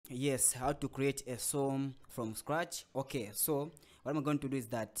Yes, how to create a song from scratch. Okay, so what I'm going to do is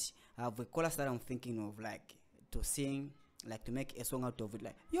that I have a chorus that I'm thinking of, like to sing, like to make a song out of it,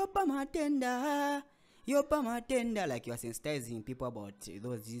 like yopa matenda, yopa matenda, like you are sensitizing people about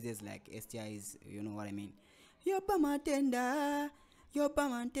those diseases like STIs, you know what I mean. Yopa matenda, yopa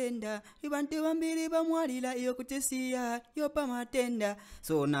matenda, ibante wambiri bamwalila yokutesiya, yopa matenda.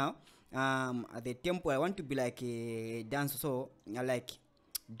 So now, at the tempo I want to be like a dance, so I like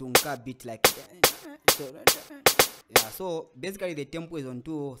Dunka beat like so, yeah, so basically the tempo is on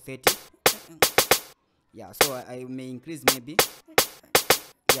 230. Yeah, so I may increase maybe.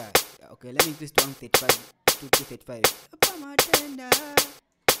 Yeah, okay, let me increase to 135 to 235.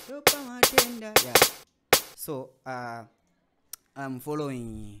 Yeah, so I'm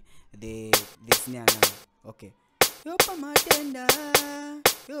following the snare now. Okay,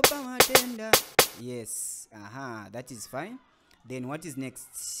 yes, that is fine. Then what is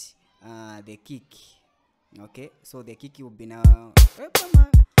next? The kick. Okay, so the kick will be now.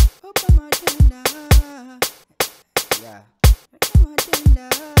 Yeah.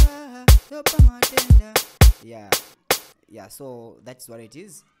 Yeah. Yeah, so that's what it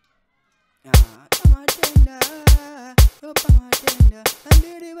is.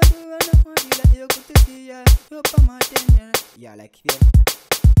 Yeah, like here.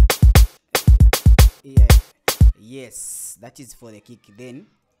 Yeah. Yes, that is for the kick. Then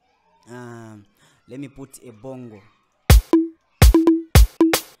let me put a bongo.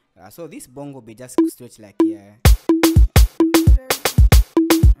 So this bongo be just stretch like here.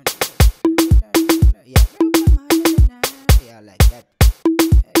 Yeah. Yeah, like that.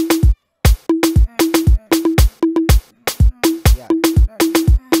 Yeah.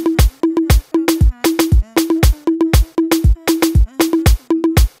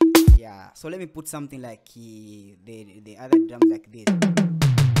 Yeah. So let me put something like the other drums like this.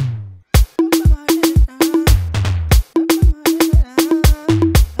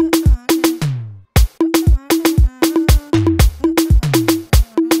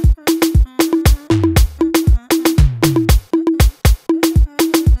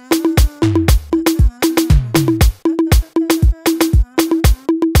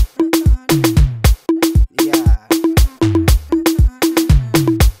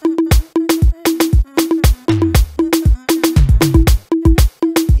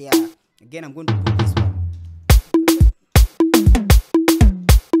 Again, I'm going to put this one.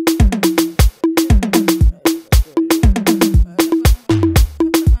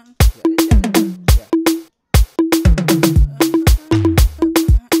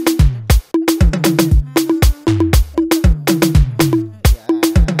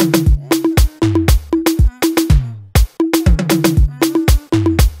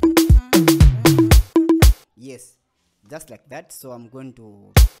 Yes, just like that. So I'm going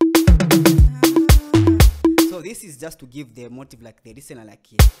to. So this is just to give the motive, like the listener, like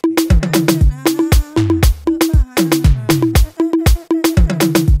here.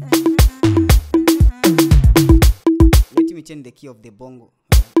 Let me change the key of the bongo.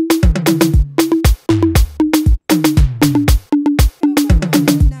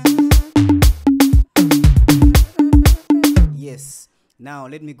 Yes. Now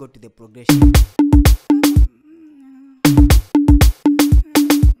let me go to the progression.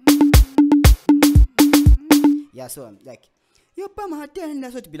 Yeah, so I'm like, yo pa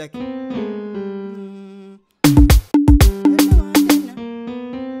matenda, so to be like, yeah.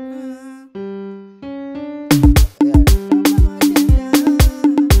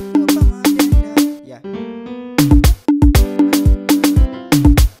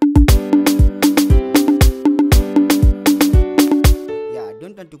 Yeah,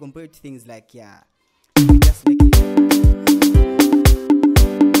 don't want to complicate things like, yeah, just make it.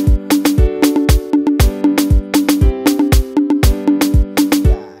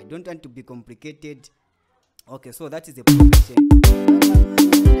 Don't want to be complicated. Okay, so that is the progression.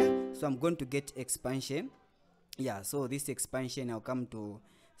 So I'm going to get expansion. Yeah, so this expansion, I'll come to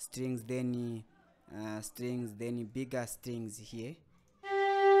strings, then bigger strings here.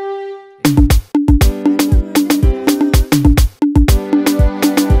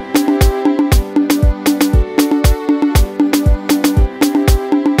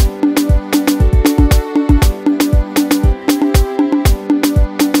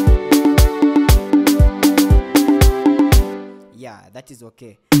 Yeah, that is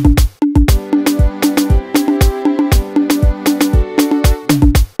okay.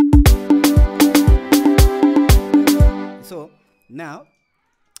 So now,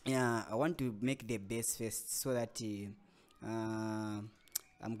 yeah, I want to make the bass first, so that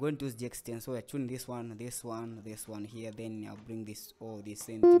I'm going to use the extent, so I tune this one, this one, this one here, then I'll bring this all this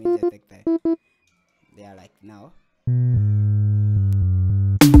in to make the effect that they are like now.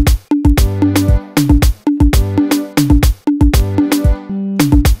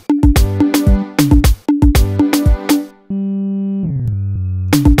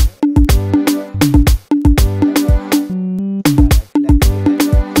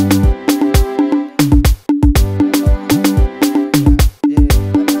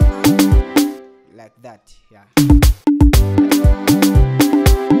 That, yeah.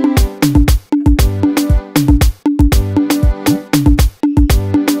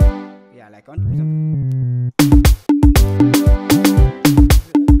 Yeah, like I want to put something.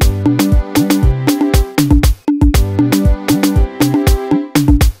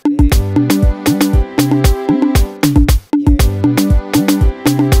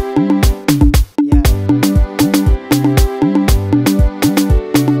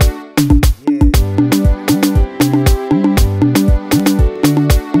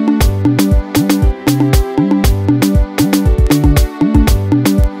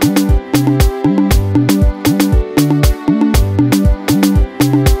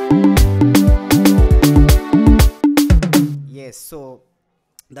 So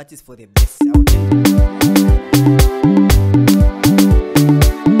that is for the bass.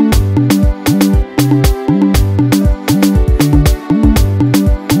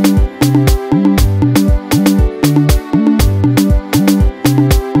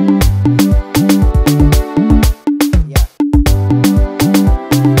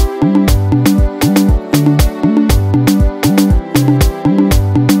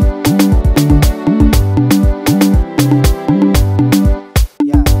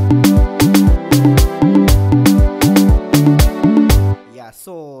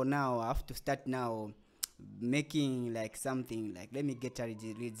 So now I have to start now making like something like, let me get a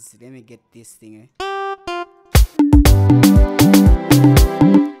reads, let me get this thing.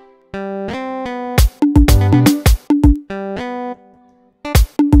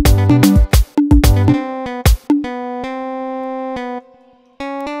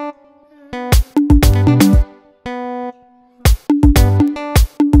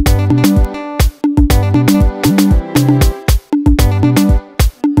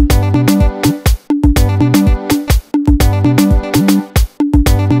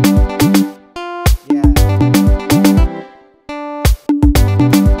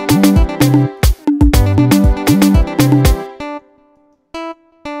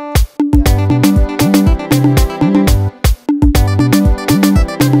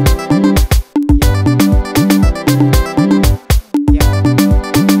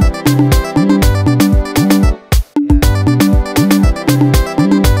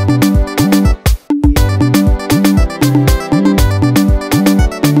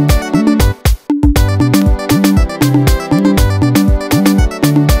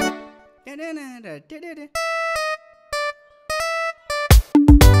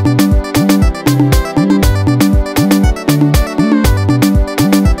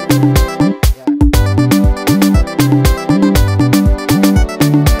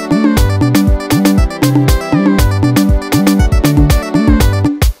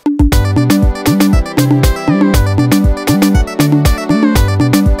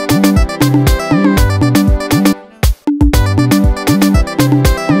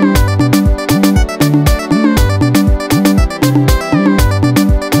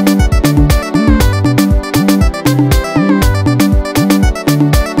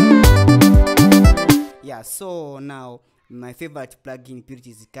 So now my favorite plugin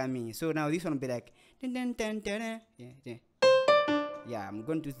Purity is coming. So now this one will be like dun, dun, dun, dun, dun. Yeah, I'm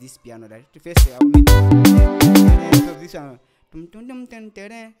going to use this piano, right? First I will make so this one dun, dun, dun, dun, dun,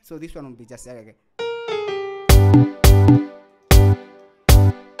 dun. So this one will be just like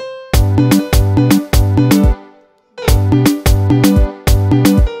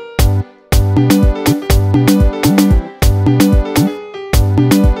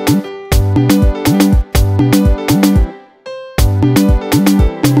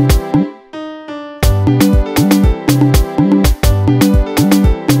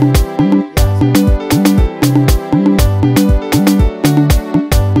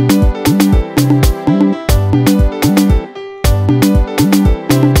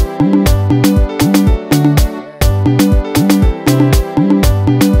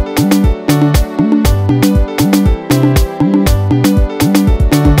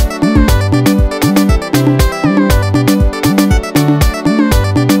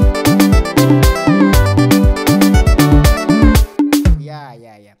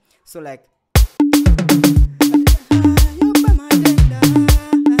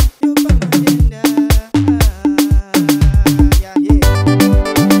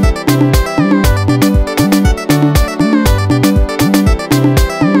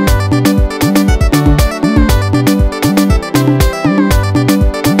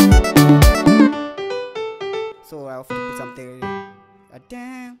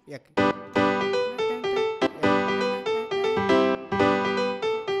Yeah. Yeah,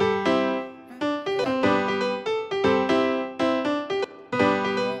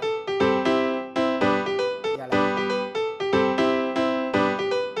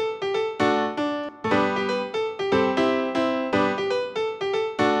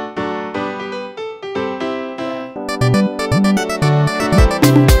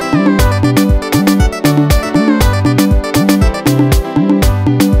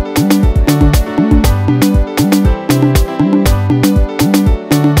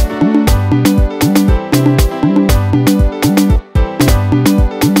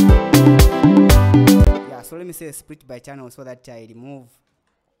 yeah, so let me say split by channel so that I remove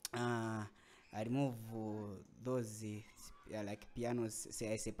those yeah, like pianos.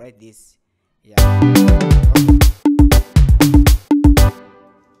 Say I separate this. Yeah.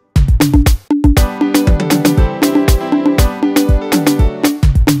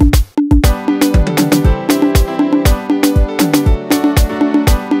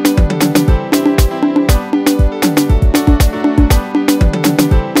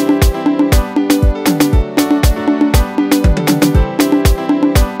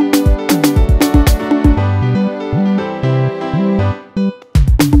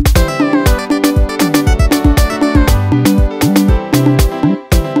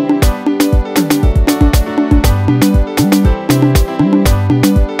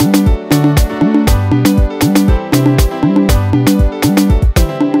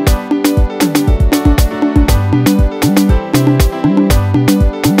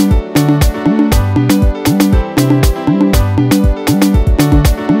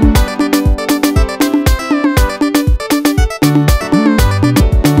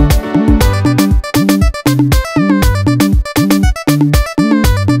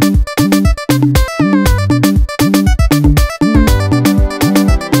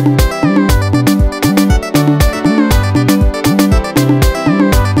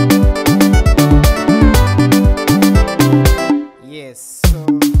 Yes, so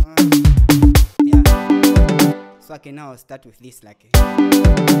yeah, so I can now start with this like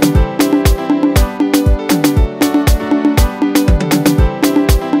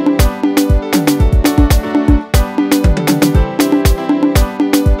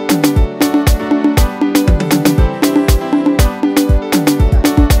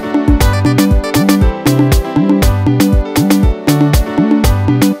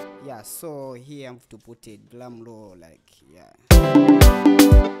yeah, so here I have to put a drum low like yeah.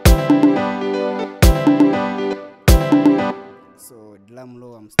 So drum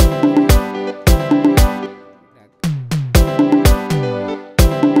low I'm starting like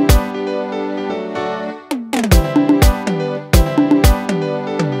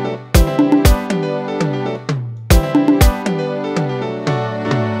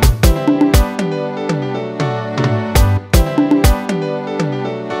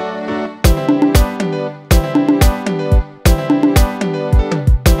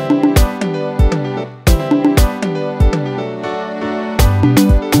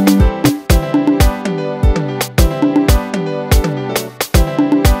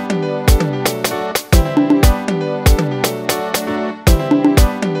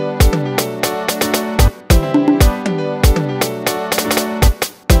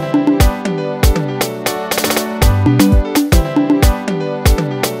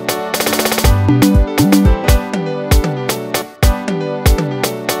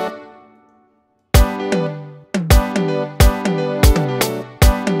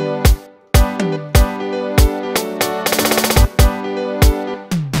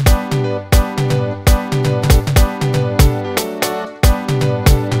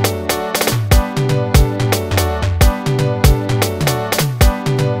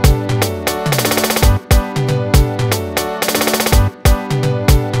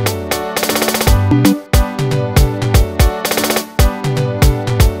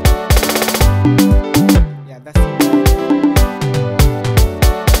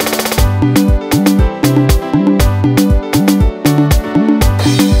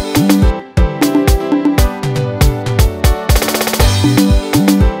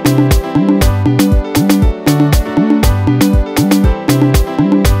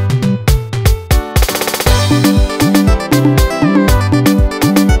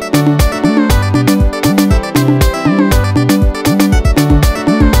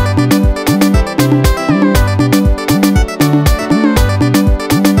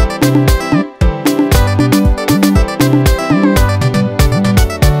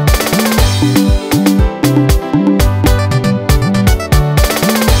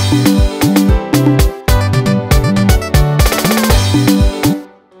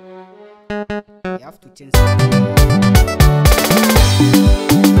kitchen sink.